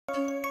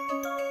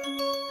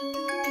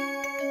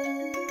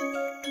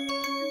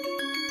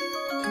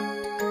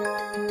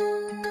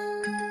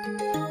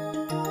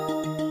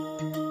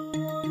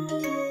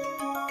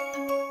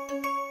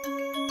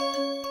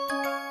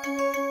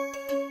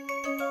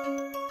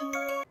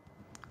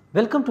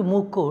Welcome to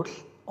MOOC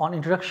course on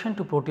Introduction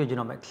to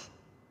Proteogenomics.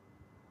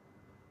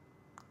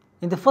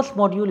 In the first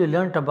module we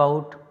learnt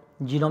about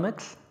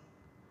genomics.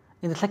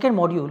 In the second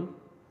module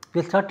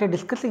we started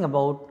discussing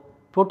about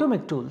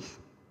proteomic tools,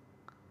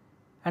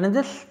 and in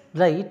this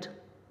light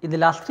in the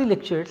last 3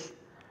 lectures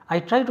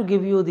I try to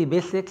give you the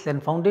basics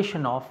and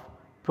foundation of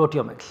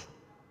proteomics.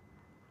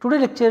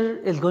 Today's lecture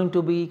is going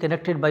to be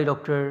conducted by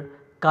Dr.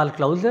 Karl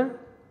Klauser,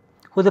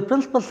 who is the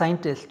principal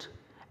scientist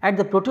at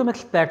the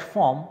Proteomics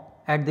platform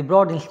at the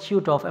Broad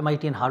Institute of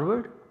MIT and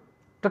Harvard.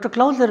 Dr.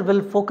 Klauser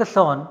will focus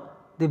on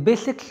the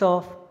basics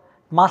of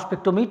mass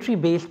spectrometry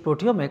based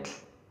proteomics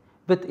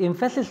with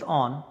emphasis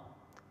on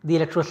the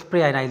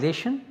electrospray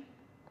ionization,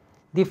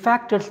 the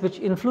factors which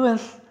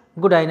influence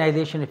good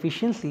ionization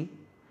efficiency,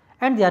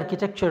 and the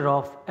architecture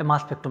of a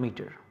mass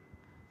spectrometer.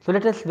 So,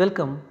 let us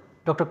welcome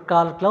Dr.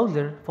 Karl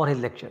Klauser for his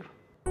lecture.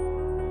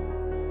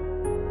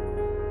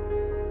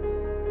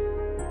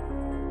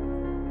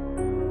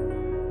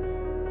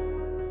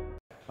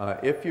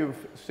 If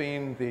you've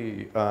seen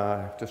the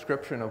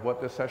description of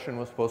what this session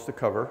was supposed to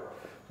cover,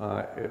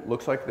 it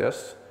looks like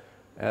this.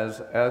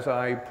 As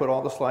I put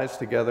all the slides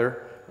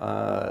together,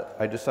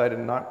 I decided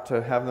not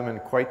to have them in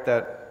quite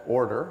that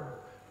order.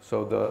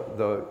 So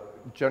the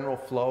general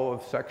flow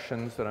of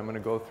sections that I'm going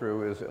to go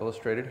through is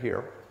illustrated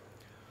here.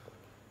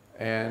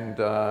 And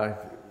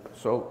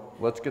so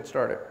let's get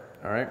started.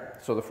 All right.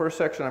 So the first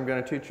section, I'm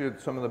going to teach you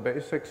some of the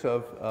basics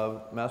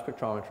of mass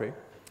spectrometry.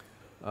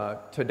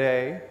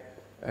 Today,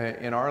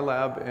 in our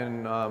lab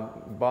in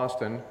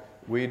Boston,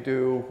 we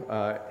do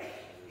a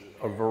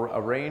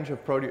range of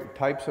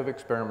types of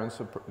experiments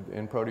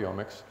in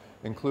proteomics,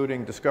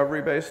 including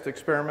discovery-based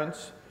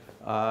experiments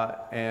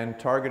and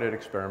targeted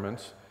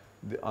experiments.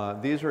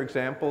 These are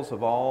examples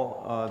of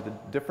all the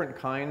different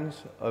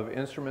kinds of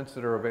instruments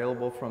that are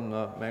available from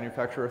the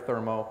manufacturer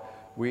Thermo.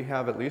 We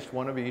have at least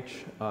one of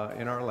each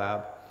in our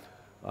lab,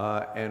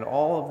 and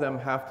all of them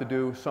have to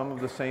do some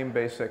of the same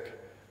basic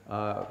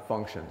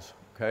functions.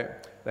 Okay?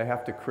 They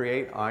have to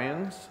create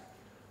ions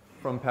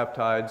from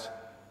peptides,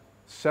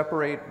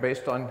 separate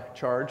based on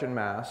charge and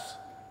mass.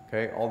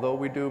 Okay? Although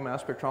we do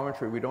mass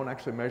spectrometry, we don't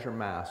actually measure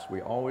mass.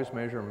 We always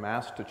measure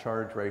mass to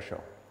charge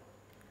ratio.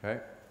 Okay?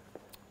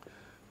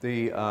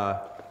 The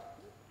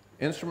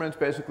instruments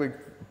basically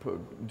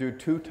do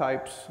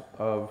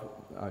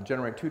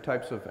generate two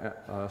types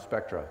of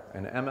spectra,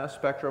 an MS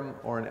spectrum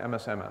or an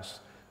MSMS.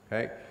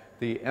 Okay?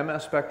 The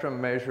MS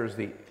spectrum measures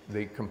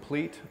the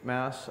complete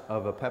mass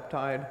of a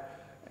peptide,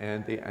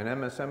 and an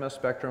MSMS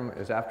spectrum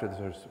is after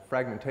there's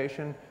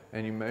fragmentation,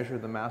 and you measure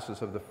the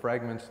masses of the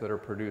fragments that are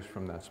produced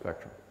from that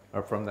spectrum,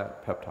 or from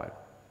that peptide.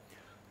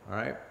 All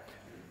right?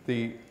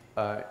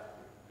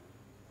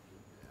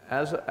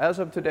 As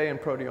of today in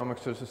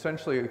proteomics, there's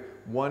essentially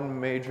one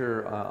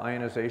major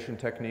ionization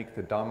technique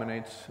that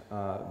dominates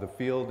the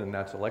field, and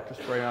that's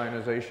electrospray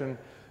ionization.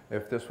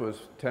 If this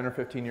was 10 or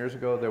 15 years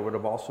ago, there would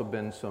have also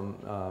been some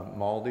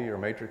MALDI or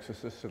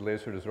matrix-assisted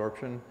laser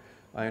desorption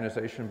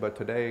ionization, but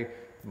today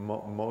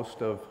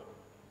most of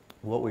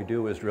what we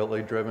do is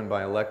really driven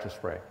by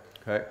electrospray.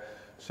 Okay?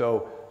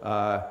 So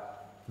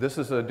this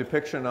is a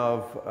depiction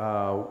of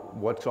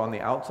what's on the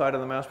outside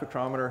of the mass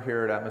spectrometer.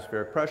 Here at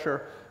atmospheric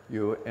pressure,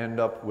 you end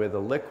up with a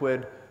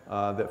liquid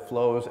that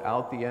flows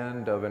out the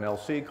end of an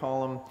LC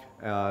column.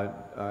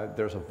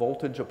 There's a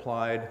voltage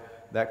applied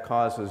that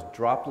causes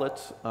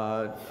droplets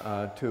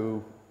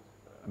to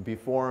be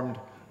formed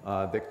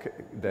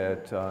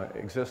that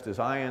exist as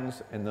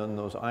ions, and then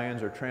those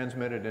ions are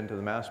transmitted into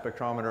the mass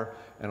spectrometer,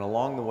 and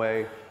along the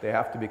way they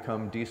have to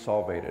become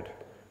desolvated.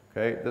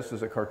 Okay? This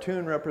is a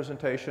cartoon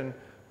representation.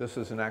 This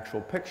is an actual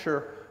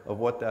picture of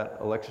what that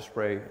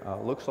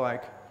electrospray looks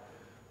like,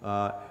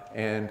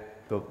 and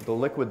the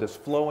liquid that's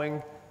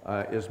flowing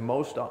is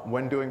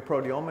when doing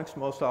proteomics,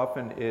 most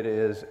often it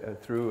is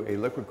through a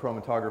liquid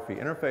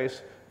chromatography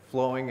interface.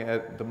 Flowing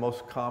at the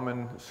most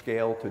common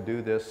scale to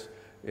do this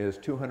is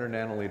 200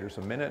 nanoliters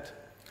a minute.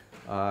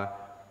 You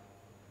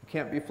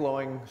can't be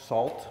flowing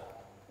salt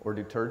or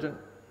detergent.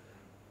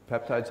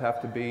 Peptides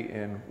have to be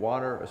in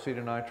water,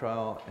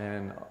 acetonitrile,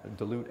 and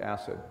dilute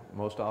acid.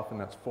 Most often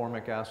that's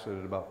formic acid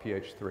at about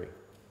pH 3.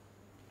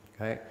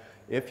 Okay?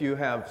 If you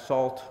have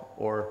salt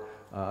or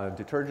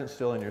detergent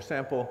still in your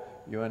sample,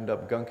 you end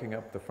up gunking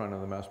up the front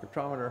of the mass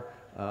spectrometer,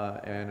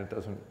 and it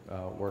doesn't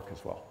work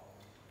as well.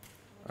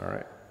 All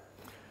right.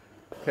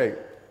 Okay,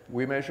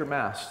 we measure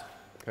mass.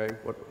 Okay,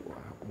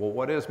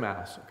 what is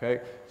mass?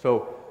 Okay,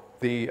 so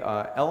the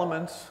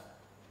elements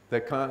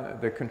that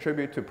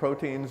contribute to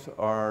proteins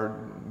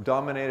are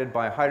dominated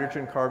by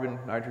hydrogen, carbon,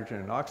 nitrogen,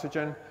 and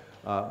oxygen.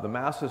 The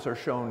masses are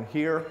shown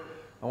here.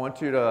 I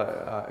want you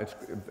to, it's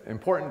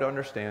important to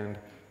understand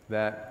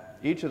that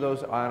each of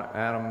those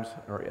atoms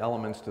or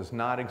elements does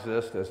not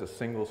exist as a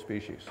single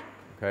species.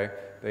 Okay,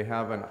 they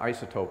have an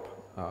isotope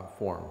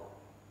form.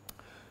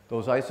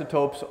 Those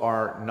isotopes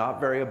are not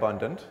very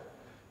abundant.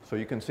 So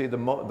you can see the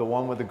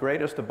one with the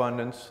greatest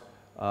abundance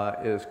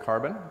is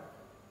carbon.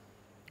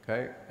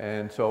 Okay,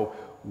 and so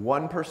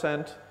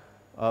 1%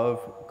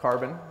 of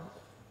carbon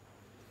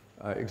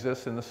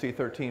exists in the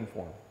C13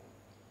 form.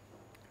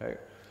 Okay?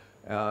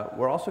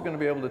 We're also going to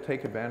be able to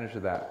take advantage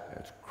of that.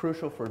 It's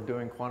crucial for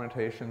doing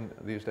quantitation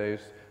these days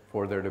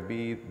for there to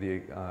be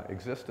the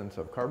existence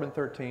of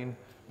carbon-13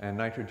 and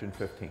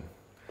nitrogen-15.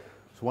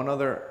 So one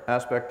other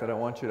aspect that I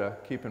want you to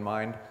keep in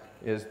mind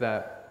is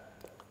that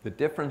the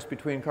difference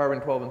between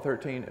carbon-12 and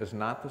 13 is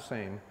not the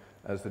same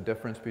as the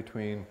difference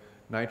between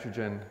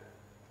nitrogen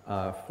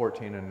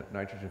 14 and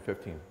nitrogen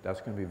 15.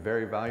 That's going to be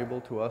very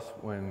valuable to us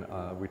when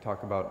we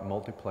talk about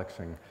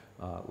multiplexing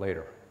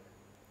later.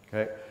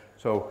 Okay,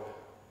 so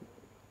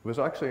it was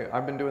actually,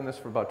 I've been doing this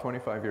for about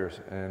 25 years,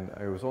 and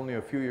it was only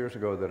a few years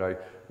ago that I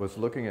was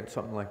looking at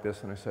something like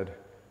this and I said,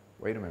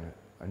 wait a minute,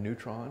 a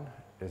neutron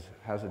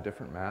has a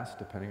different mass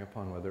depending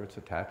upon whether it's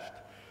attached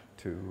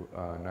to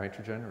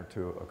nitrogen or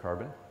to a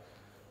carbon?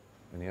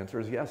 And the answer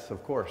is yes,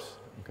 of course,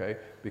 okay?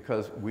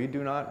 Because we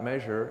do not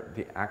measure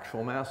the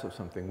actual mass of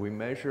something. We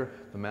measure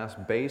the mass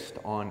based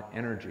on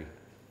energy,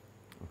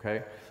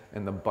 okay?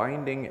 And the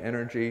binding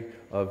energy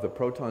of the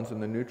protons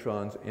and the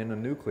neutrons in a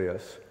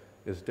nucleus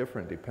is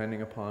different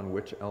depending upon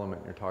which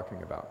element you're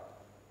talking about,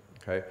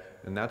 okay?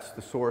 And that's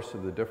the source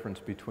of the difference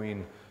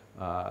between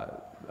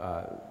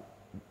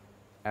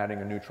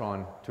adding a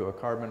neutron to a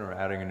carbon or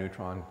adding a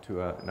neutron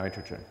to a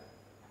nitrogen.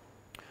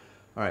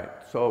 All right,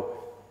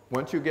 so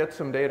once you get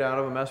some data out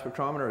of a mass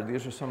spectrometer,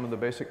 these are some of the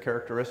basic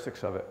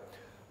characteristics of it.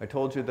 I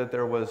told you that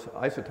there was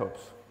isotopes,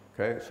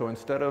 okay? So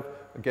instead of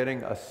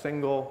getting a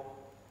single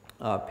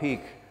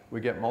peak,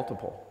 we get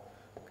multiple,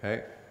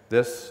 okay?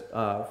 This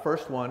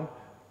first one,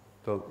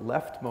 the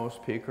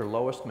leftmost peak or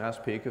lowest mass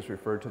peak is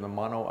referred to the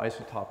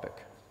monoisotopic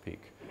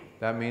peak.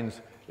 That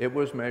means it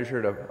was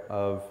measured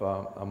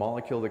of a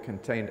molecule that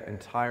contained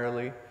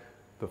entirely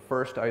the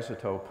first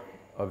isotope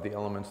of the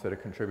elements that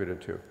it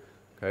contributed to,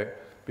 okay?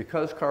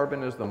 Because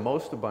carbon is the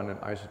most abundant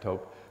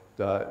isotope,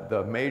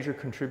 the major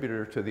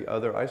contributor to the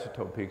other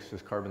isotope peaks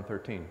is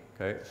carbon-13,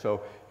 okay?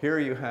 So here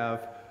you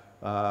have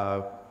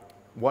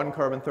 1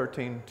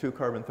 carbon-13, 2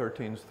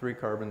 carbon-13s, 3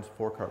 carbons,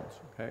 4 carbons,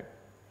 okay?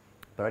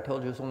 But I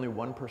told you it's only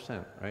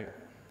 1%, right?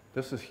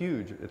 This is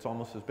huge. It's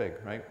almost as big,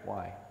 right?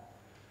 Why?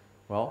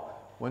 Well,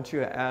 once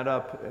you add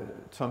up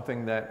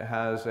something that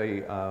has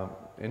a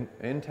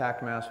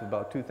intact mass of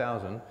about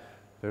 2,000,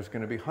 there's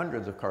going to be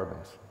hundreds of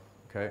carbons,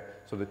 okay?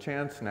 So the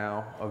chance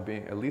now of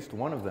being at least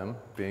one of them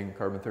being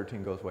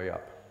carbon-13 goes way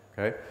up,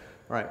 okay?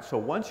 All right, so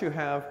once you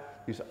have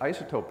these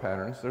isotope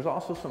patterns, there's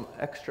also some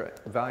extra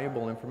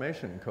valuable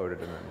information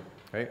encoded in them,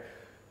 okay?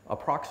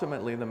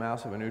 Approximately the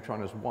mass of a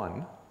neutron is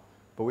 1,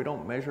 but we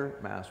don't measure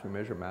mass, we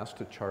measure mass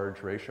to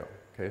charge ratio,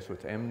 okay? So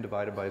it's m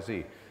divided by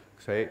z.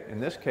 Okay? In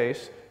this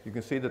case, you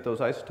can see that those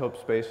isotope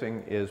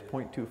spacing is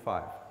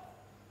 0.25.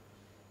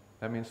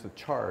 That means the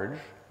charge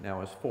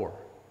now is 4.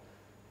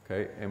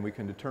 Okay? And we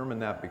can determine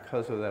that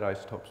because of that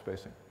isotope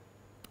spacing.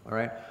 All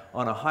right?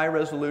 On a high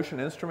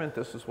resolution instrument,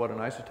 this is what an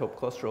isotope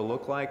cluster will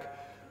look like.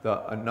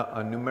 A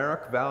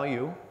numeric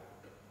value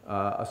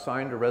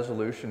assigned to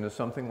resolution is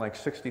something like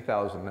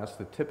 60,000. That's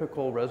the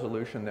typical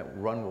resolution that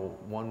one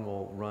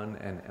will run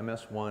an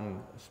MS1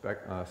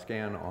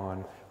 scan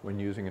on when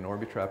using an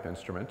Orbitrap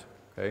instrument.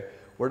 Okay?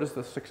 Where does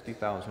the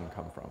 60,000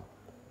 come from?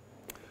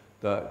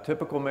 The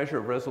typical measure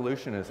of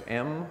resolution is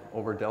m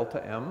over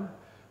delta m.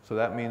 So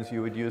that means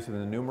you would use in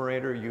the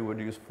numerator, you would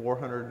use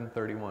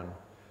 431.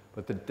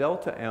 But the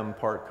delta m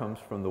part comes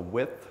from the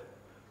width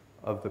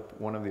of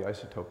one of the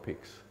isotope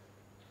peaks.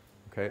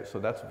 Okay? So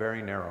that's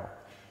very narrow.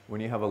 When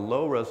you have a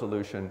low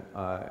resolution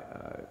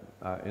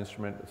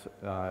instrument,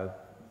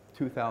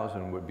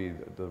 2,000 would be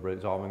the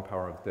resolving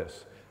power of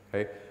this.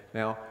 Okay?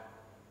 Now,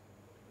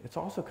 it's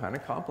also kind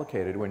of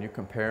complicated when you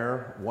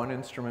compare one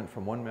instrument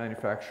from one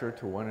manufacturer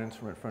to one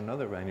instrument from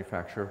another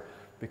manufacturer,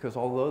 because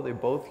although they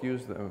both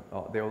use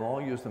they will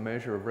all use the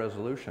measure of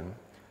resolution,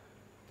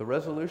 the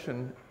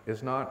resolution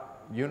is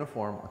not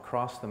uniform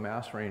across the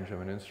mass range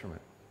of an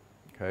instrument.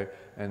 Okay?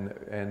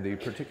 And the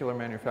particular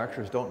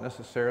manufacturers don't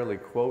necessarily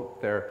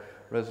quote their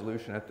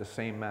resolution at the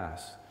same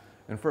mass.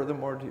 And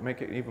furthermore, to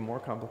make it even more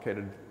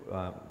complicated,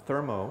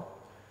 Thermo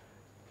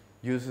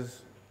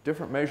uses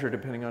different measure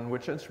depending on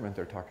which instrument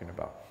they're talking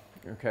about.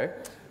 Okay?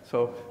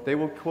 So they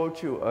will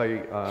quote you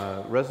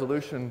a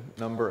resolution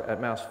number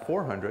at mass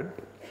 400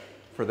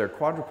 for their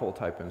quadrupole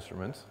type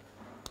instruments,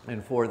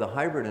 and for the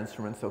hybrid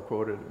instruments they'll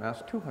quote it at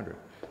mass 200.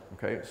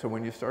 Okay? So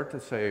when you start to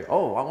say,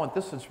 oh, I want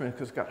this instrument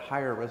because it's got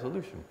higher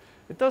resolution,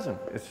 it doesn't.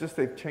 It's just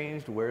they've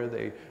changed where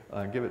they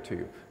give it to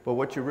you. But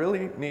what you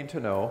really need to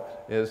know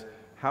is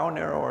how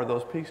narrow are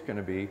those peaks going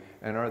to be,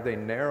 and are they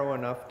narrow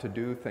enough to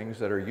do things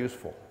that are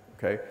useful?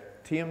 Okay?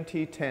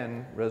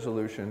 TMT10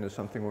 resolution is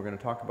something we're going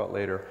to talk about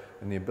later,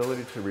 and the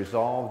ability to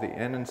resolve the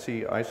N and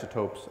C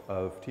isotopes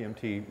of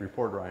TMT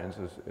reporter ions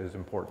is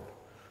important.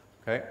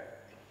 Okay?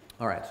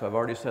 All right, so I've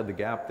already said the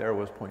gap there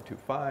was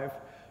 0.25,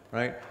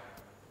 right?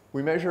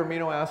 We measure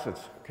amino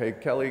acids. Okay,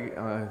 Kelly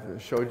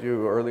showed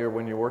you earlier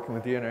when you're working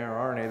with DNA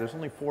or RNA, there's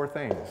only 4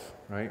 things,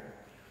 right?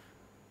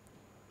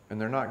 And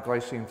they're not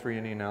glycine,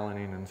 threonine,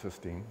 alanine, and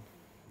cysteine,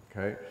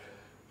 okay?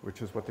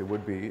 Which is what they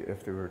would be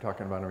if they were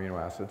talking about amino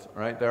acids.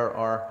 All right, there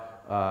are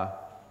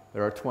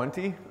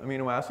 20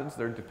 amino acids.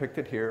 They're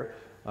depicted here.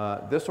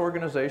 This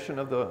organization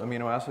of the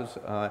amino acids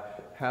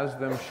has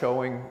them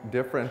showing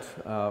different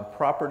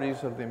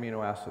properties of the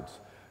amino acids.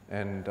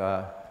 And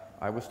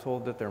I was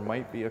told that there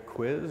might be a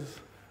quiz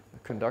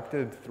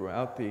conducted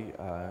throughout the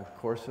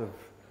course of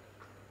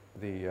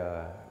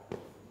the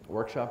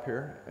workshop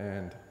here,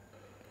 and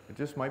it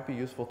just might be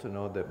useful to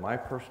know that my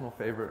personal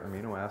favorite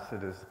amino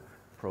acid is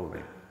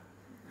proline.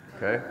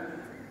 Okay?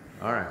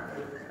 All right.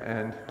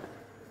 And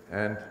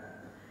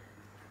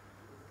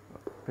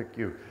pick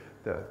you.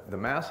 The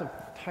mass of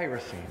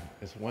tyrosine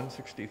is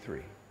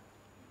 163.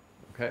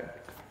 Okay?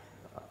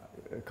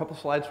 A couple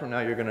slides from now,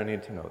 you're going to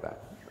need to know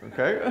that.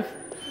 Okay?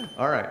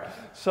 All right.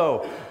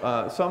 So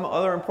some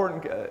other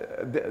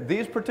important,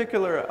 these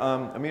particular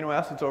amino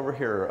acids over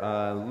here,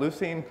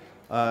 leucine,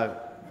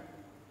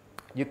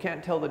 you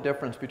can't tell the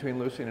difference between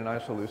leucine and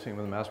isoleucine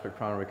with a mass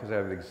spectrometer because they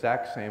have the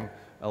exact same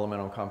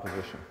elemental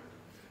composition.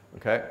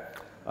 Okay?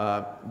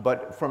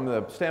 But from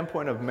the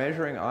standpoint of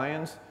measuring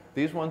ions,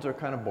 these ones are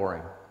kind of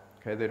boring.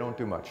 Okay? They don't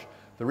do much.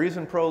 The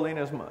reason proline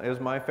is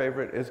my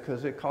favorite is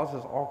because it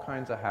causes all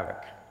kinds of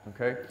havoc.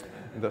 Okay?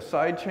 The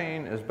side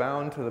chain is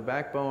bound to the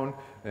backbone,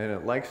 and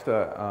it likes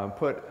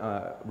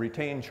to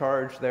retain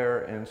charge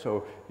there, and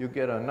so you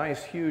get a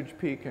nice huge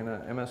peak in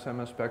an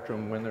MS-MS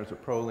spectrum when there's a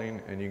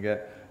proline, and you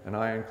get an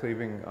ion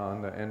cleaving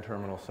on the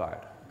N-terminal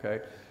side.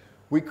 Okay?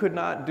 We could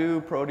not do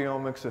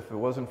proteomics if it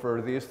wasn't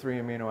for these three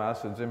amino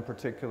acids, in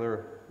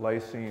particular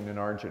lysine and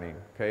arginine.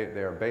 Okay?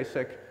 They are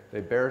basic,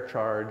 they bear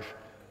charge,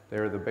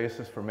 they're the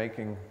basis for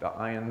making the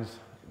ions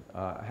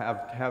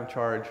have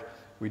charge.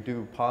 We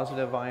do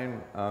positive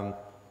ion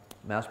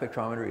mass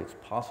spectrometry. It's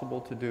possible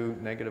to do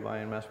negative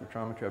ion mass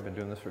spectrometry. I've been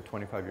doing this for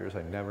 25 years.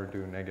 I never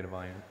do negative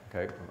ion.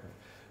 Okay?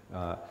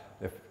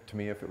 To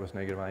me, if it was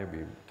negative ion, it would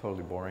be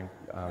totally boring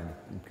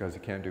because you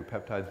can't do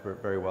peptides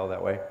very well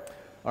that way.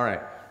 All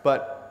right,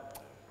 but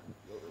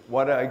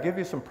what I give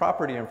you some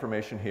property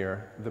information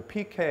here. The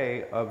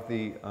pK of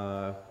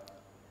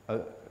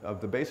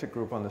the basic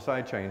group on the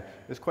side chain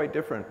is quite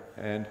different,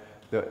 and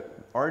the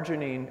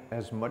arginine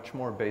is much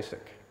more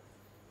basic.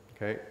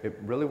 Okay? It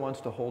really wants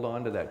to hold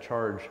on to that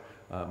charge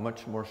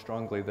much more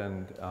strongly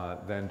than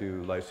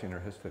do lysine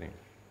or histidine.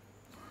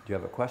 Do you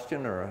have a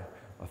question or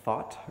a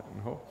thought?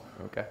 No?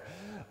 Okay.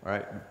 All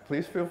right.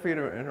 Please feel free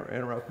to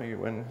interrupt me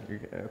when you,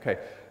 okay.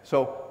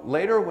 So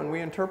later when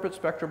we interpret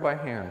spectra by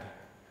hand,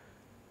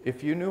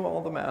 if you knew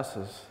all the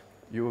masses,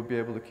 you would be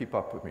able to keep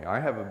up with me. I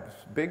have a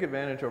big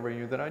advantage over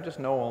you that I just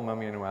know all my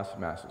amino acid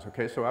masses.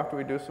 Okay, so after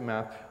we do some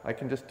math, I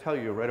can just tell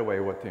you right away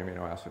what the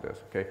amino acid is.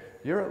 Okay,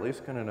 you're at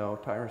least going to know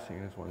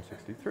tyrosine is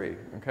 163.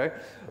 Okay,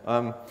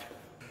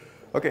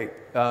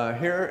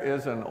 here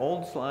is an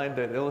old slide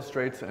that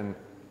illustrates an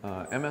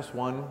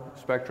MS1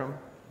 spectrum.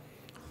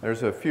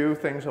 There's a few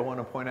things I want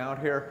to point out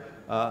here.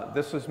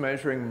 This is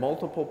measuring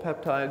multiple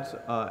peptides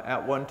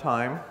at one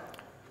time,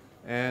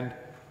 and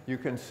you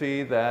can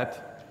see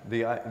that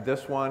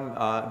this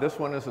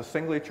one is a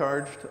singly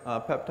charged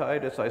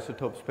peptide. Its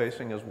isotope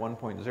spacing is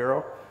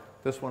 1.0.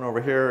 This one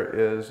over here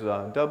is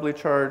doubly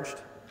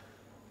charged.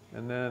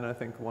 And then I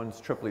think one's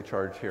triply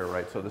charged here,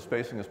 right? So the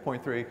spacing is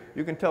 0.3.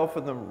 You can tell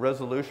from the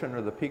resolution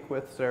or the peak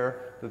widths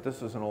there that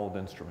this is an old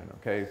instrument,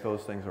 okay?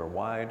 Those things are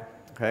wide,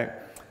 okay?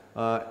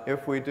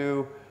 If we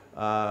do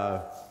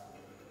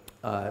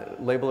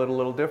label it a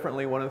little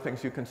differently, one of the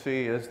things you can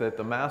see is that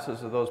the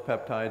masses of those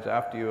peptides,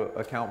 after you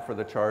account for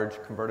the charge,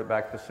 convert it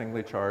back to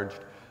singly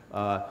charged.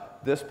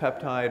 This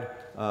peptide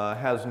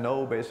has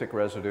no basic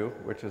residue,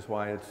 which is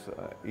why it's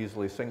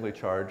easily singly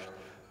charged.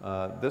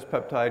 This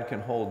peptide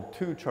can hold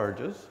two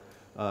charges,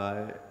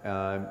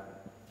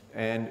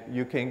 and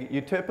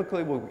you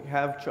typically will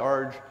have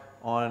charge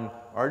on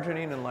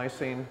arginine and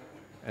lysine,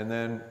 and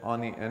then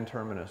on the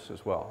N-terminus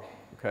as well.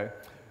 Okay,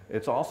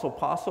 it's also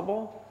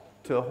possible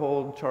to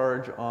hold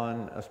charge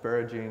on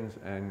asparagines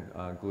and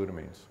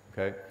glutamines.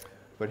 Okay,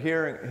 but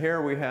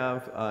here we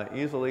have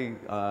easily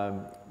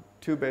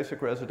two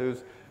basic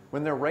residues.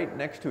 When they're right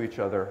next to each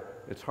other,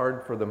 it's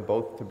hard for them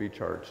both to be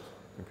charged.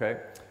 Okay.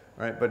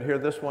 All right, but here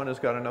this one has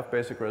got enough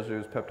basic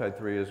residues. Peptide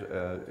 3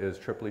 is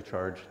triply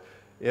charged.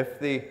 If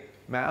the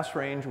mass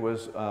range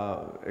was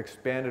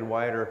expanded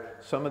wider,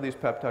 some of these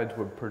peptides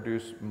would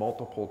produce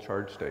multiple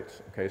charge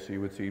states. Okay, so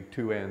you would see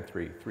 2 and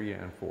 3, 3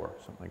 and 4,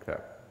 something like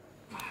that.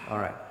 All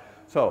right.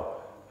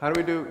 So how do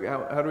we do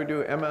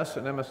MS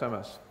and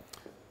MSMS?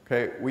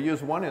 Okay, we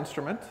use one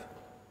instrument.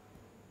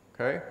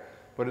 Okay,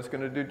 but it's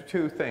going to do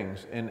two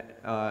things. And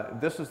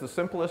this is the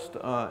simplest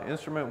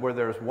instrument where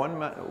there's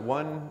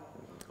one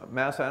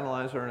mass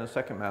analyzer and a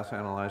second mass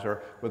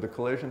analyzer with a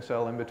collision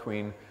cell in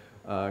between.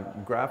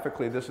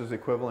 Graphically, this is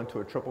equivalent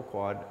to a triple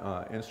quad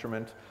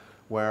instrument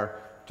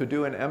where to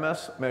do an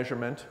MS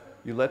measurement,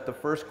 you let the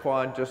first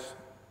quad just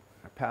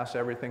pass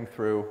everything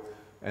through,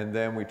 and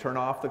then we turn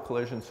off the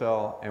collision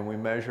cell and we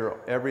measure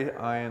every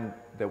ion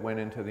that went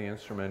into the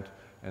instrument,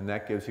 and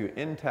that gives you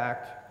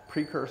intact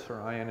precursor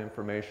ion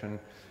information.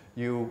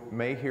 You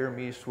may hear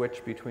me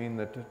switch between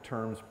the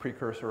terms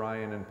precursor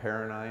ion and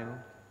parent ion.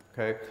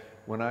 Okay?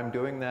 When I'm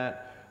doing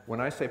that, When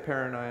I say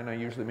parent ion, I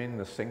usually mean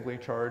the singly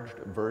charged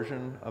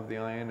version of the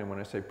ion, and when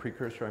I say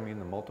precursor, I mean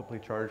the multiply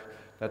charged.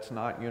 That's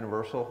not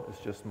universal. It's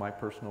just my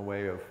personal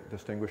way of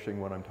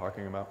distinguishing what I'm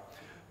talking about.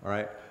 All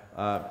right.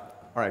 All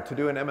right. To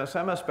do an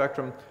MS-MS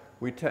spectrum,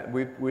 we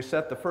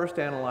set the first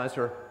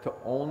analyzer to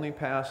only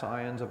pass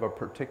ions of a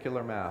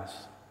particular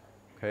mass.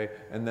 Okay.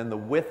 And then the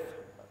width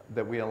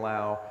that we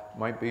allow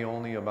might be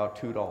only about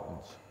 2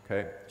 Daltons.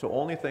 Okay. So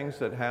only things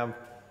that have.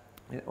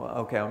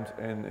 Okay,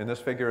 in this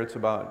figure, it's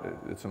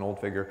an old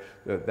figure,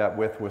 that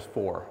width was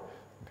 4.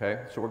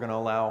 Okay, so we're going to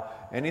allow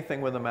anything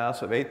with a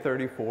mass of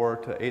 834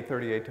 to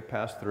 838 to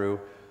pass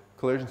through.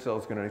 Collision cell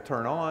is going to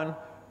turn on,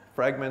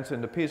 fragments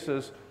into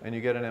pieces, and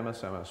you get an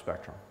MS-MS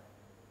spectrum.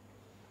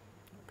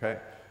 Okay,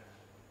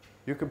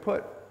 you could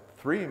put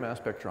 3 mass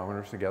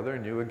spectrometers together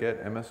and you would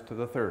get MS to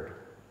the 3rd.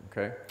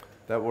 Okay,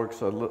 that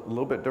works a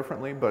little bit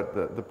differently, but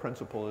the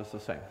principle is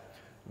the same.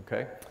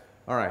 Okay.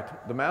 All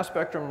right, the mass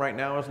spectrum right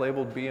now is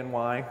labeled B and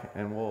Y,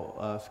 and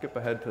we'll skip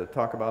ahead to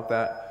talk about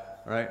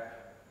that. All right.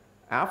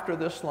 After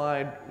this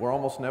slide, we're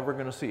almost never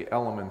going to see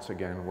elements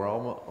again. We're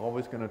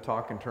always going to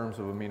talk in terms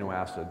of amino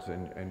acids,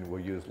 and we'll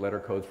use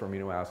letter codes for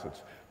amino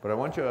acids. But I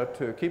want you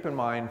to keep in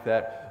mind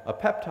that a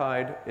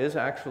peptide is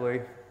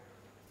actually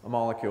a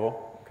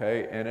molecule,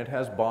 okay, and it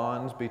has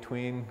bonds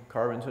between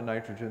carbons and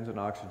nitrogens and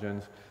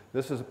oxygens.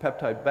 This is a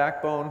peptide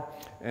backbone,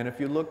 and if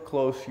you look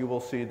close, you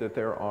will see that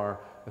there are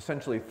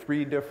essentially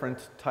 3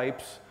 different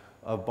types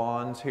of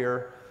bonds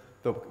here.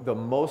 The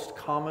most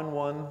common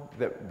one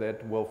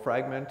that will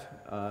fragment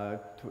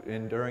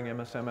during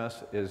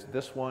MS-MS is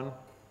this one,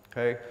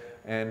 okay?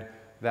 And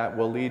that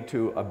will lead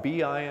to a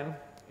B ion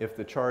if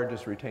the charge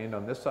is retained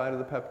on this side of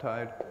the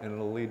peptide, and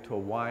it'll lead to a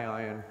Y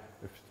ion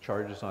if the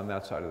charge is on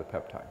that side of the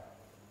peptide.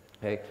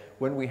 Okay?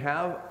 When we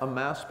have a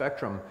mass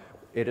spectrum,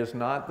 it is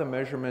not the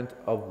measurement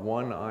of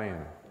one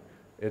ion.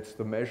 It's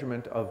the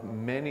measurement of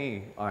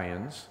many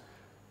ions.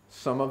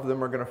 Some of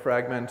them are going to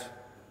fragment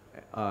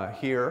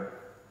here,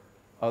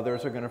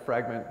 others are going to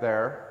fragment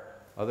there,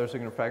 others are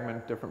going to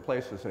fragment different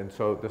places. And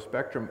so the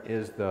spectrum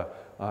is the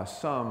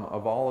sum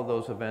of all of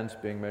those events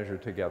being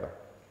measured together.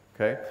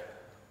 Okay?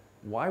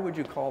 Why would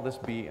you call this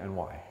B and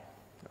Y?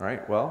 All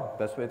right, well,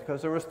 that's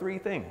because there was 3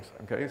 things.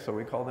 Okay, so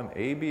we call them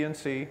A, B, and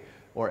C,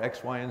 or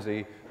X, Y, and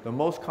Z. The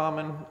most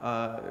common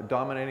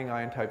dominating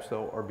ion types,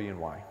 though, are B and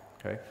Y.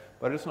 Okay,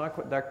 but it's not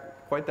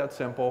quite that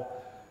simple.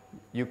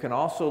 You can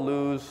also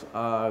lose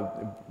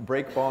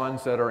break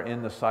bonds that are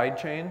in the side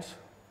chains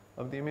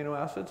of the amino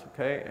acids,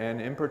 okay? And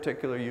in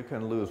particular, you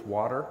can lose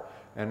water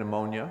and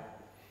ammonia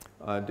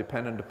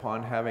dependent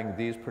upon having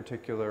these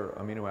particular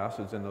amino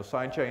acids in those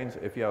side chains.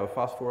 If you have a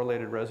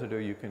phosphorylated residue,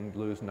 you can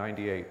lose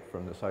 98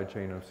 from the side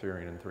chain of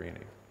serine and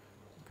threonine,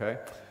 okay?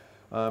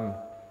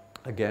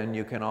 Again,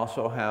 you can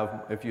also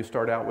have, if you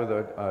start out with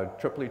a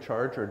triply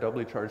charged or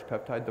doubly charged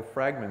peptide, the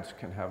fragments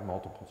can have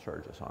multiple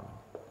charges on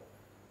them,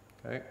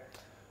 okay?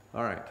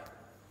 All right,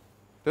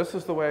 this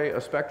is the way a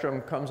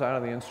spectrum comes out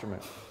of the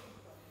instrument.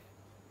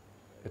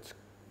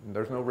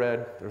 There's no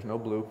red, there's no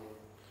blue.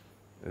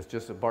 It's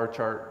just a bar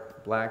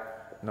chart,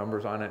 black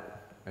numbers on it,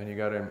 and you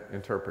got to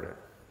interpret it.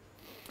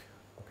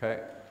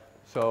 Okay,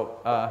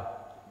 so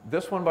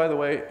this one, by the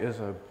way,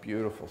 is a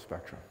beautiful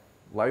spectrum.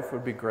 Life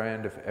would be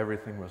grand if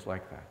everything was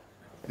like that.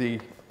 The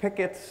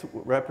pickets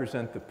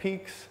represent the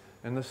peaks,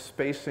 and the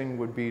spacing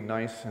would be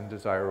nice and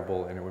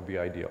desirable, and it would be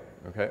ideal.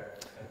 Okay.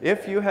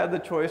 If you had the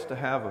choice to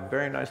have a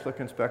very nice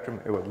looking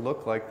spectrum, it would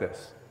look like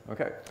this.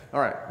 Okay.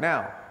 All right.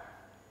 Now,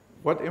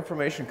 what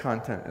information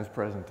content is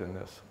present in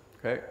this?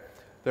 Okay.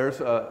 There's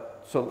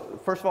so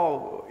first of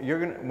all,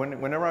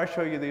 whenever I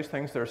show you these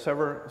things, there are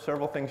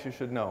several things you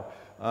should know.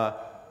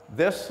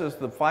 This is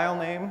the file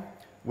name,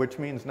 which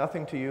means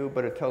nothing to you,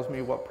 but it tells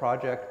me what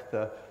project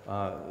the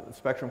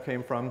spectrum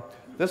came from.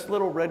 This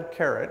little red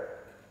caret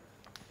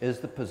is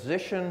the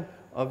position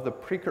of the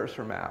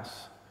precursor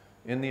mass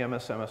in the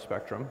MS-MS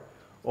spectrum.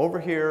 Over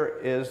here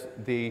is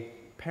the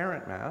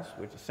parent mass,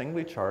 which is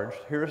singly charged.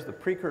 Here's the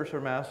precursor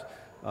mass,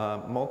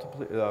 M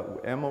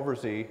over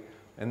Z,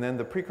 and then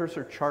the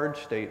precursor charge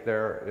state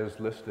there is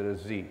listed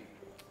as Z.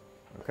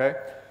 Okay?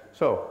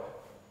 So,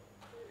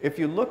 if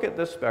you look at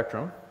this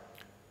spectrum,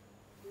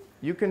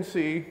 you can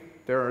see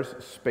there's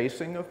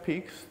spacing of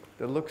peaks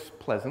that looks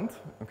pleasant.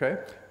 Okay?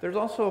 There's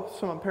also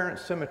some apparent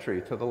symmetry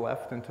to the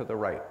left and to the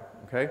right.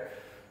 Okay?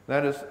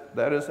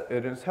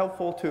 It is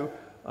helpful to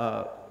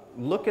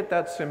look at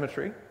that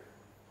symmetry.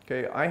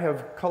 Okay, I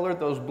have colored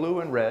those blue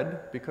and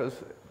red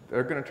because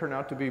they're going to turn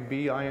out to be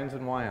B ions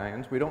and Y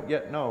ions. We don't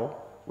yet know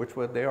which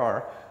one they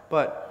are,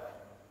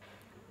 but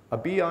a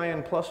B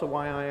ion plus a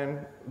Y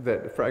ion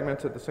that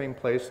fragments at the same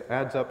place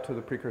adds up to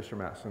the precursor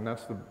mass, and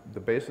that's the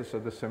basis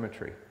of the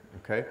symmetry.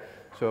 Okay,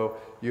 so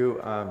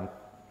you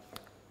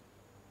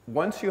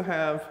once you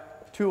have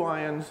 2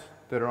 ions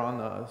that are on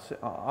the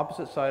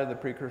opposite side of the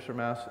precursor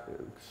mass,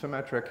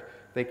 symmetric,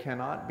 they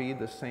cannot be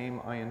the same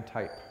ion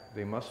type.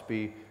 They must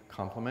be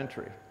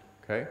complementary.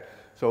 Okay?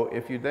 So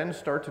if you then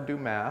start to do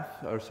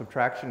math or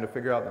subtraction to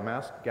figure out the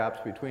mass gaps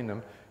between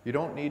them, you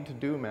don't need to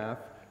do math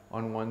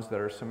on ones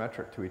that are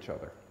symmetric to each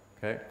other.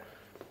 Okay?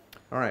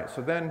 All right,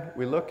 so then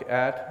we look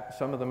at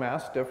some of the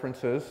mass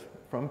differences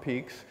from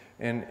peaks,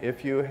 and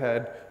if you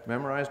had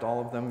memorized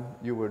all of them,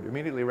 you would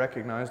immediately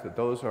recognize that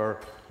those are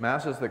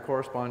masses that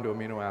correspond to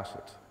amino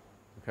acids,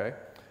 okay?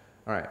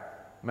 All right,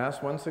 mass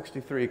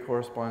 163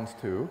 corresponds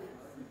to,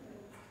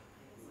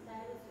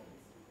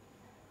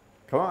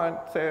 come on,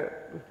 say it,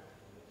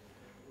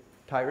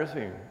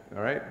 tyrosine,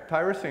 all right,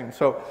 tyrosine.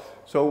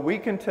 So we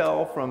can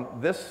tell from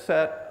this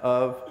set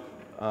of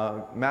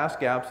mass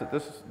gaps that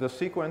the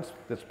sequence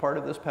that's part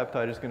of this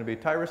peptide is going to be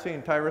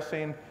tyrosine,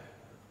 tyrosine,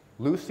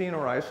 leucine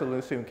or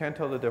isoleucine, we can't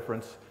tell the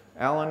difference,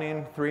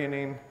 alanine,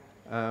 threonine,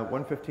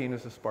 115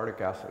 is aspartic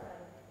acid,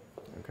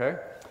 okay?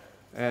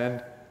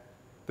 And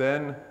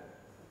then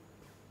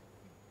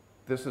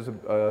this is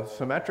a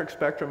symmetric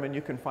spectrum, and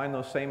you can find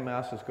those same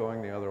masses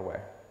going the other way,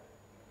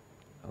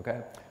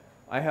 okay?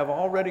 I have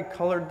already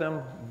colored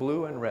them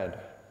blue and red.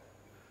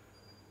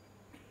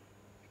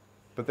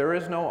 But there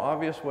is no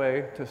obvious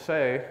way to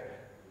say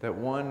that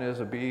one is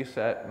a B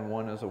set and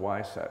one is a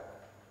Y set,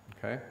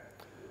 okay?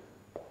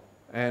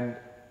 And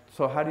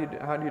so how do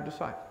you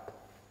decide?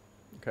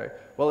 Okay,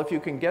 well, if you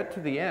can get to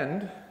the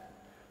end,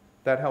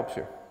 that helps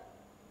you,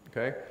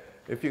 okay?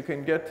 If you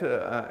can get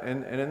to,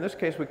 and in this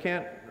case, we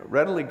can't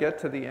readily get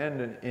to the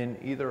end in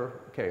either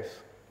case,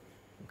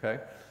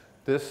 okay?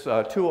 This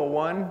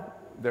 201,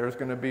 there's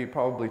going to be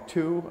probably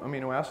 2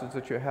 amino acids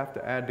that you have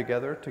to add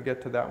together to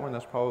get to that one.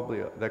 That's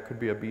probably, that could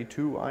be a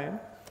B2 ion,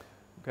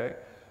 okay?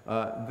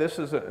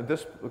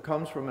 This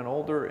comes from an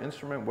older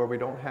instrument where we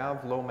don't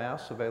have low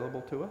mass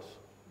available to us,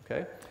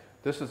 okay?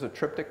 This is a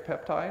tryptic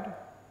peptide,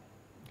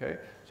 okay?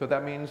 So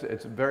that means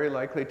it's very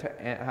likely to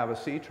have a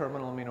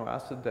C-terminal amino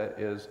acid that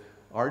is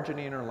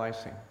arginine or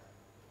lysine,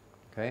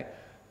 okay?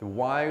 The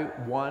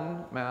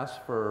Y1 mass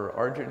for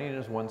arginine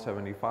is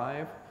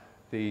 175.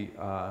 The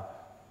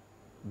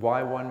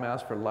Y1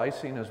 mass for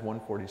lysine is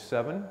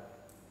 147,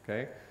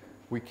 okay?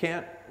 We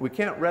can't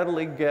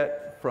readily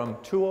get from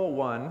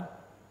 201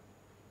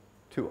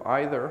 to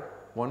either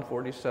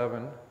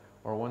 147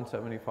 or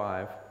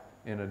 175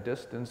 in a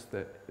distance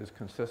that is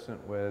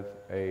consistent with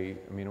a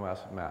amino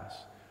acid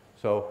mass.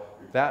 So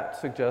that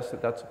suggests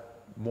that that's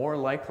more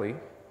likely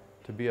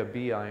to be a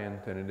B ion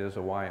than it is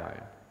a Y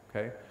ion,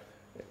 okay?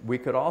 We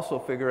could also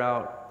figure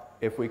out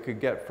if we could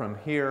get from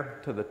here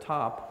to the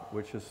top,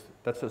 which is,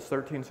 that says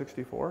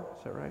 1364,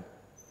 is that right?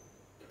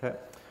 Okay,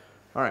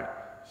 all right,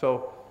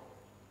 so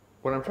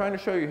what I'm trying to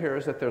show you here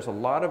is that there's a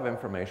lot of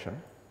information,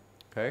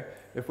 okay?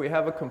 If we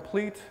have a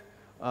complete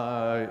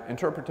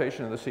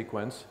interpretation of the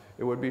sequence,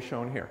 it would be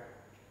shown here,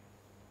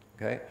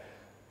 okay?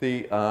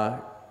 The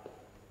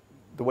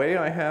way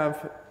I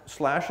have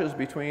slashes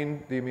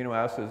between the amino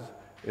acids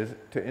is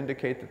to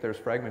indicate that there's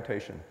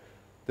fragmentation.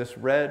 This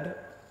red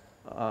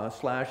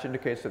slash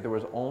indicates that there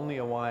was only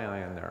a Y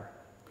ion there,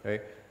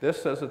 okay?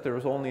 This says that there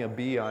was only a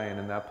B ion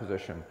in that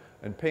position,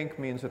 and pink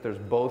means that there's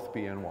both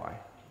B and Y,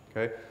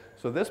 okay?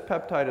 So this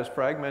peptide is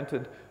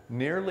fragmented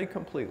nearly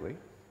completely,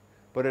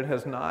 but it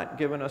has not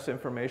given us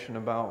information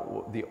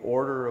about the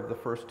order of the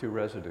first 2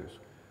 residues,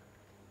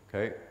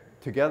 okay?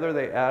 Together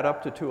they add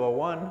up to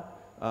 201,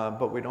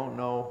 but we don't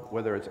know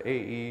whether it's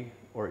AE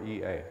or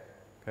EA,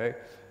 okay?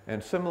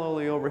 And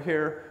similarly over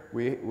here,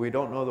 we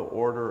don't know the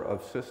order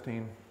of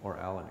cysteine or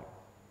alanine.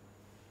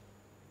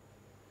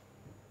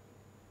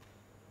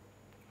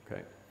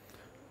 Okay.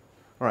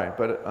 All right,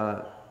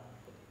 but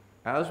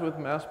as with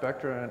mass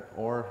spectra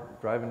or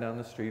driving down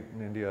the street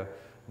in India,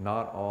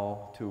 not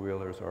all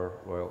two-wheelers are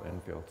Royal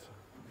Enfields,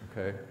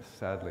 okay,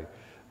 sadly.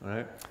 All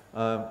right.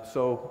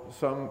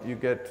 So you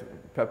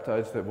get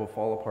peptides that will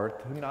fall apart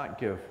to not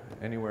give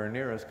anywhere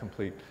near as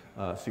complete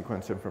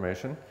sequence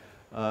information.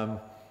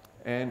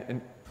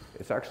 And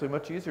it's actually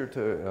much easier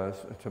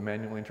to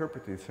manually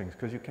interpret these things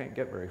because you can't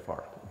get very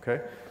far,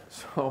 okay?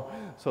 So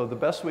the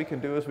best we can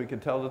do is we can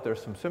tell that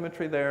there's some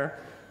symmetry there.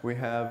 We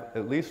have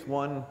at least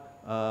one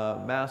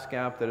mass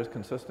gap that is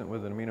consistent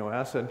with an amino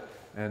acid,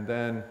 and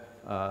then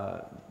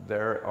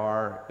there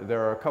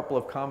are a couple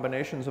of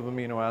combinations of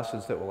amino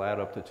acids that will add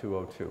up to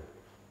 202,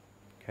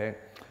 okay?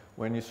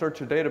 When you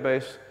search a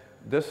database,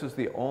 this is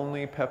the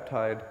only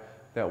peptide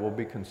that will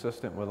be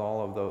consistent with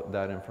all of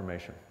that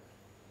information.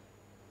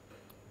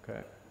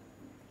 Okay.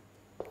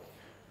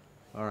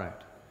 All right.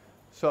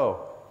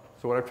 So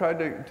what I've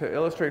tried to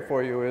illustrate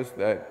for you is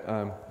that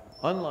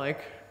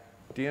unlike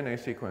DNA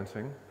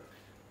sequencing,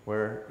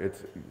 where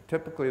it's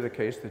typically the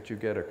case that you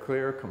get a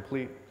clear,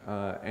 complete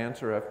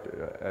answer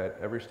at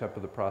every step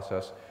of the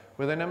process,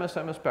 with an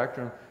MSM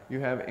spectrum, you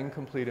have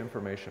incomplete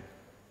information.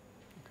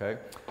 Okay.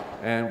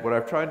 And what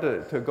I've tried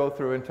to go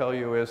through and tell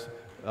you is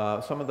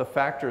some of the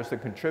factors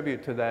that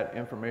contribute to that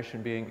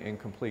information being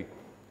incomplete.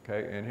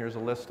 Okay. And here's a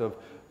list of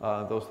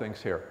those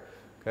things here.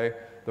 Okay,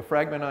 the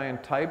fragment ion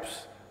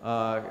types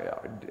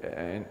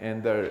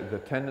and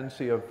the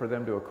tendency for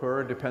them to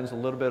occur depends a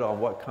little bit on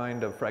what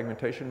kind of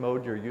fragmentation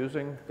mode you're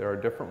using. There are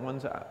different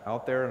ones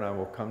out there, and I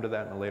will come to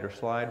that in a later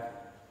slide.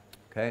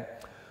 Okay,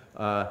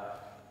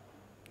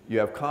 you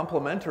have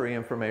complementary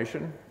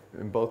information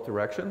in both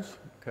directions.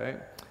 Okay,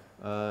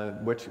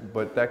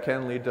 but that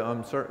can lead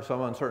to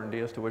some uncertainty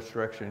as to which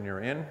direction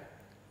you're in.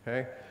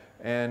 Okay?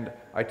 And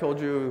I told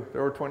you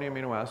there were 20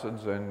 amino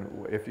acids,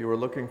 and if you were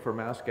looking for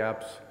mass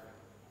gaps,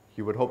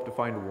 you would hope to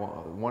find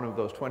one of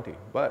those 20.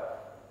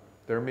 But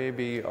there may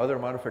be other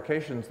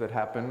modifications that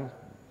happen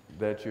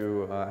that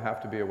you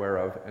have to be aware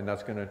of, and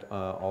that's going to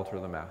alter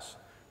the mass.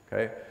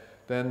 Okay?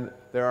 Then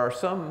there are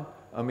some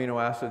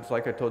amino acids,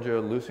 like I told you,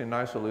 leucine and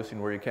isoleucine,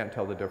 where you can't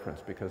tell the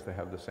difference because they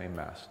have the same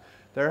mass.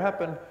 There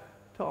happen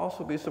to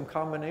also be some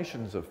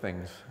combinations of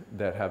things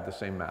that have the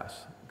same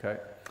mass. Okay?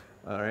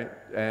 All right,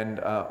 and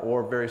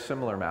or very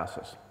similar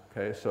masses.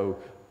 Okay, so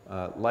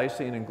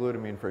lysine and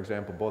glutamine, for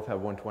example, both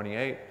have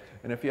 128,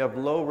 and if you have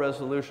low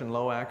resolution,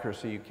 low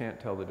accuracy, you can't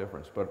tell the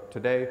difference. But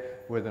today,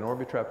 with an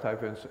Orbitrap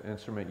type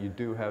instrument, you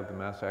do have the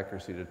mass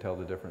accuracy to tell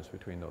the difference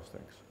between those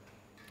things.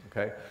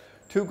 Okay,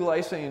 2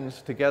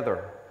 glycines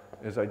together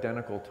is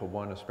identical to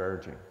 1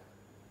 asparagine.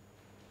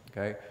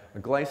 Okay, a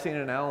glycine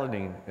and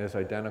alanine is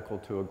identical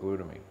to a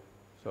glutamine.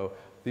 So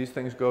these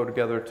things go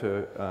together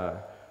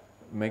to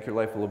make your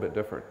life a little bit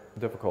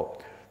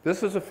difficult.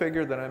 This is a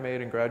figure that I made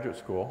in graduate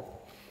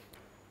school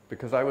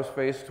because I was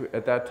faced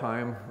at that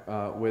time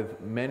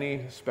with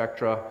many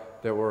spectra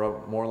that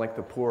were more like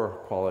the poor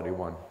quality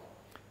one.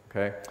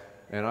 Okay,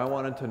 and I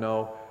wanted to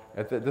know,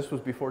 this was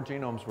before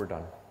genomes were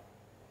done.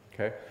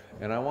 Okay,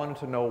 and I wanted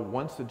to know,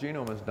 once the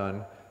genome is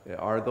done,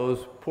 are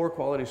those poor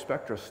quality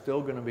spectra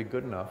still going to be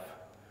good enough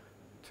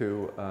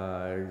to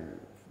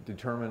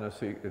determine a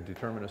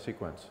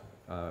sequence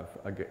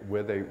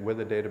with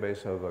a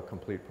database of a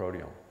complete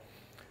proteome?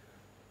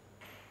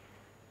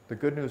 The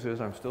good news is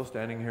I'm still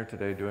standing here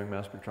today doing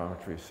mass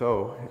spectrometry.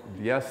 So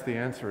yes, the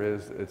answer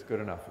is it's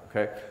good enough.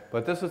 Okay,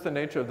 but this is the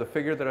nature of the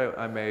figure that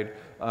I made.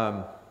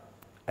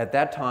 At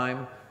that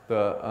time,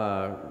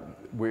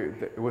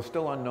 it was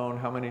still unknown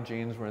how many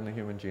genes were in the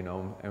human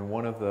genome, and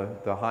one of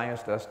the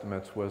highest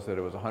estimates was that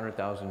it was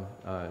 100,000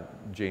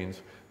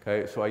 genes.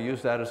 Okay, so I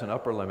used that as an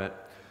upper limit,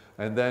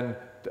 and then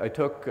I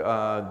took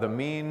the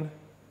mean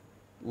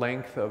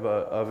length of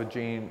a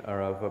gene or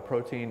of a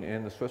protein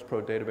in the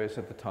SwissProt database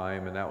at the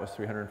time, and that was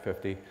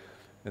 350.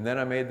 And then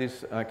I made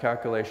these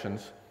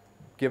calculations.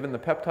 Given the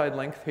peptide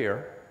length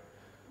here,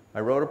 I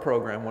wrote a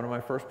program, one of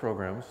my first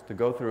programs, to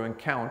go through and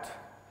count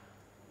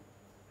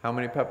how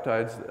many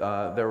peptides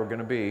there were going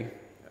to be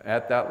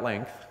at that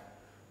length,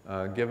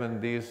 given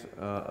these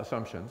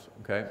assumptions.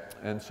 Okay,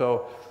 and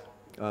so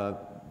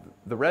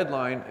the red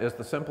line is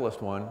the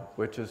simplest one,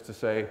 which is to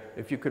say,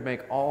 if you could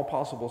make all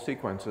possible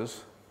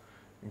sequences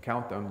and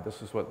count them,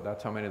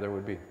 that's how many there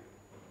would be.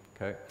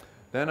 Okay.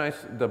 Then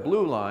the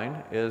blue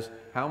line is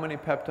how many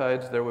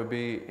peptides there would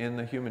be in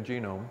the human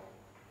genome.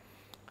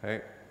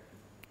 Okay.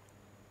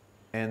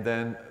 And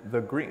then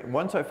the green,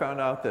 once I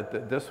found out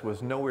that this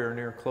was nowhere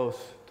near close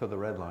to the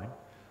red line,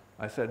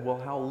 I said, well,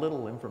 how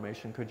little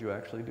information could you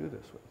actually do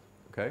this with?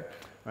 Okay.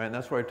 All right, and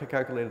that's where I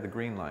calculated the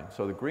green line.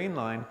 So the green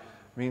line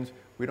means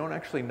we don't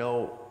actually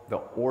know the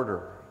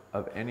order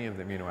of any of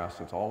the amino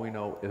acids. All we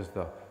know is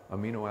the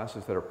amino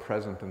acids that are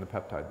present in the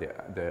peptide,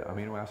 the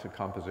amino acid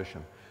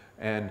composition.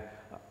 And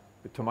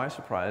to my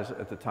surprise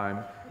at the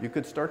time, you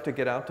could start to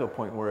get out to a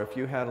point where if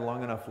you had a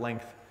long enough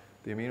length,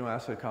 the amino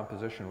acid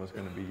composition was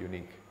going to be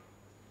unique.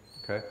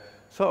 Okay?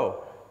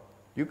 So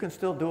you can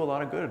still do a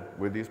lot of good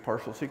with these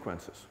partial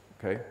sequences.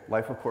 Okay?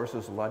 Life, of course,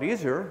 is a lot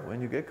easier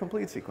when you get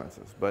complete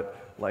sequences,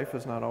 but life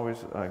is not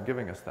always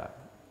giving us that.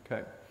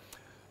 Okay?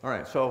 All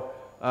right, so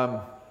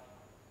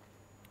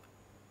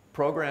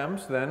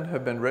programs then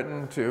have been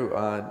written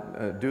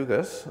to do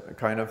this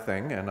kind of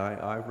thing, and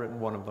I've written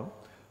one of them.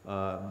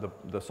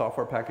 The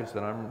software package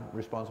that I'm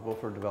responsible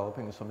for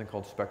developing is something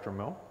called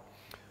SpectrumMill.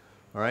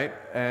 All right,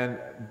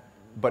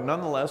 but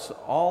nonetheless,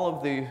 all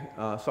of the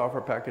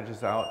software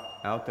packages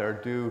out there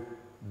do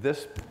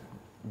this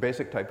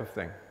basic type of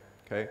thing.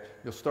 Okay,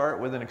 you'll start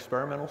with an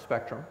experimental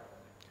spectrum.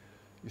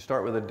 You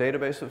start with a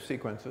database of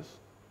sequences.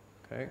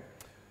 Okay,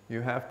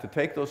 you have to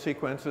take those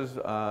sequences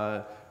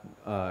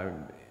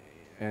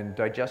and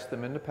digest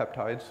them into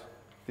peptides,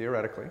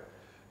 theoretically.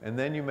 And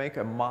then you make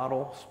a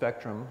model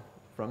spectrum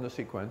from the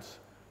sequence,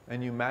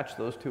 and you match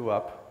those two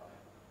up.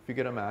 If you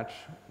get a match,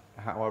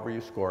 however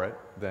you score it,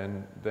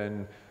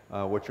 then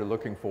what you're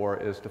looking for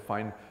is to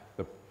find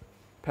the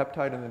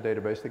peptide in the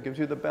database that gives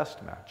you the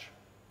best match.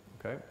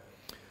 Okay?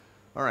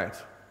 All right.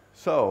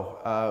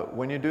 So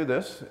when you do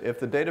this, if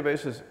the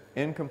database is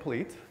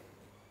incomplete,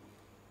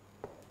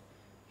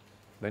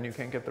 then you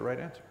can't get the right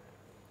answer.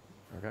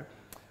 Okay?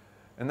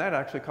 And that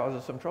actually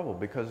causes some trouble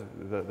because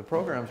the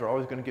programs are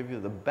always going to give you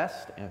the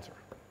best answer.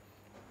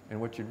 And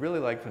what you'd really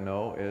like to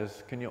know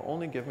is, can you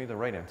only give me the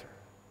right answer?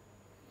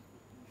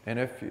 And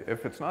if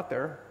it's not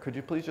there, could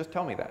you please just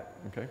tell me that?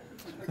 Okay?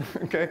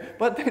 Okay?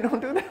 But they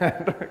don't do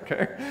that.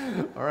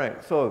 Okay? All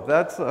right. So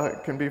that's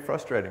can be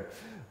frustrating.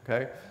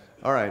 Okay?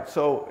 All right.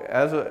 So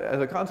as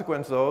a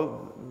consequence,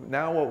 though,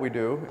 now what we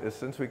do is,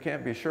 since we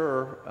can't be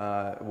sure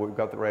we've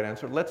got the right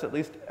answer, let's at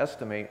least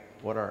estimate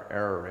what our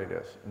error rate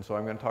is. And so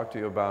I'm going to talk to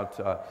you about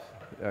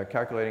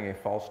calculating a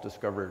false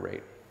discovery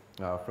rate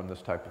from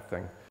this type of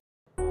thing.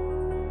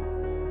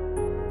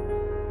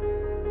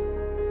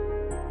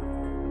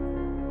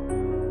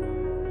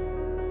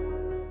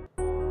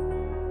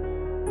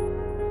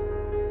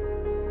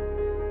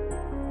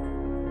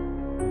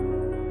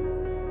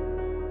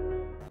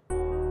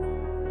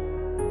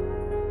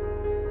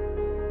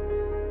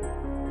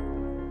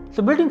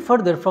 So, building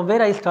further from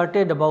where I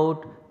started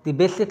about the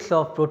basics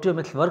of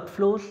proteomics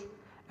workflows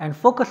and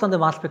focus on the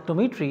mass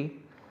spectrometry,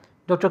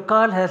 Dr.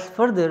 Karl has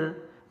further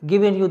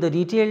given you the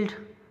detailed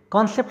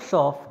concepts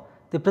of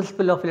the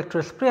principle of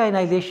electrospray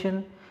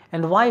ionization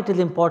and why it is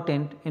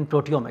important in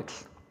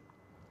proteomics.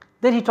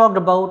 Then he talked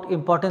about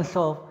importance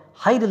of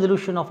high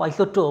resolution of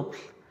isotopes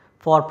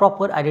for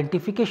proper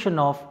identification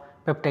of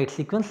peptide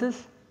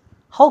sequences,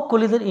 how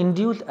collision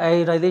induced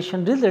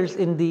ionization results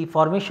in the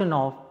formation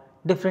of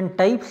different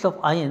types of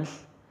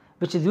ions,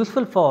 which is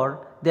useful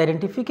for the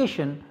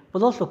identification,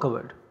 was also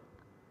covered.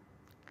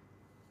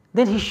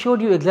 Then he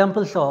showed you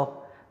examples of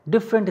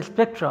different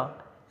spectra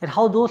and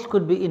how those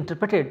could be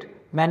interpreted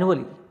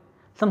manually,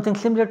 something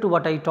similar to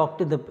what I talked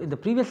in the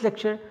previous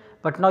lecture,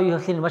 but now you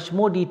have seen much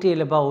more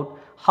detail about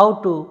how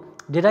to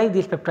derive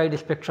these peptide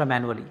spectra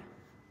manually.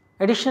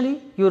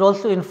 Additionally, you are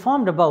also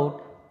informed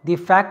about the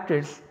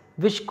factors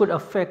which could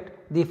affect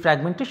the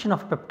fragmentation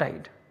of a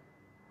peptide.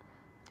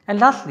 And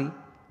lastly,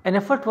 an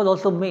effort was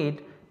also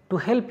made to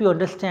help you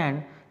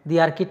understand the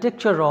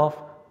architecture of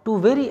two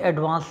very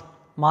advanced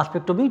mass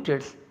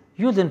spectrometers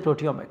used in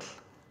proteomics.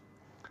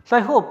 So, I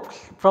hope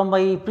from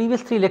my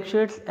previous 3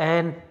 lectures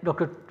and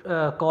Dr.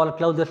 Karl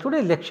Klauser's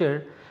today's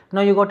lecture,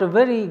 now you got a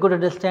very good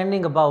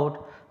understanding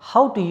about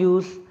how to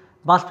use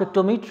mass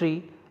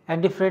spectrometry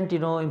and different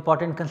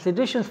important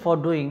considerations for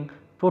doing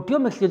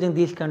proteomics using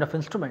these kind of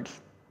instruments.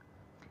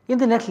 In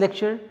the next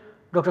lecture,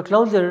 Dr.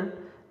 Klauser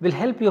will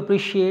help you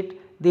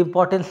appreciate the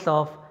importance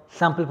of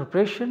sample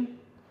preparation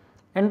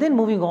and then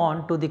moving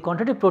on to the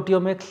quantitative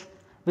proteomics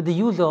with the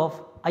use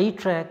of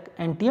iTrack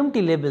and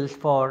TMT labels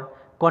for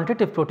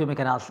quantitative proteomic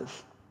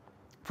analysis.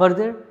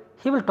 Further,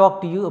 he will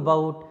talk to you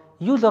about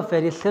use of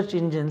various search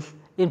engines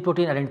in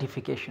protein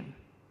identification.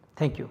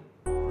 Thank you.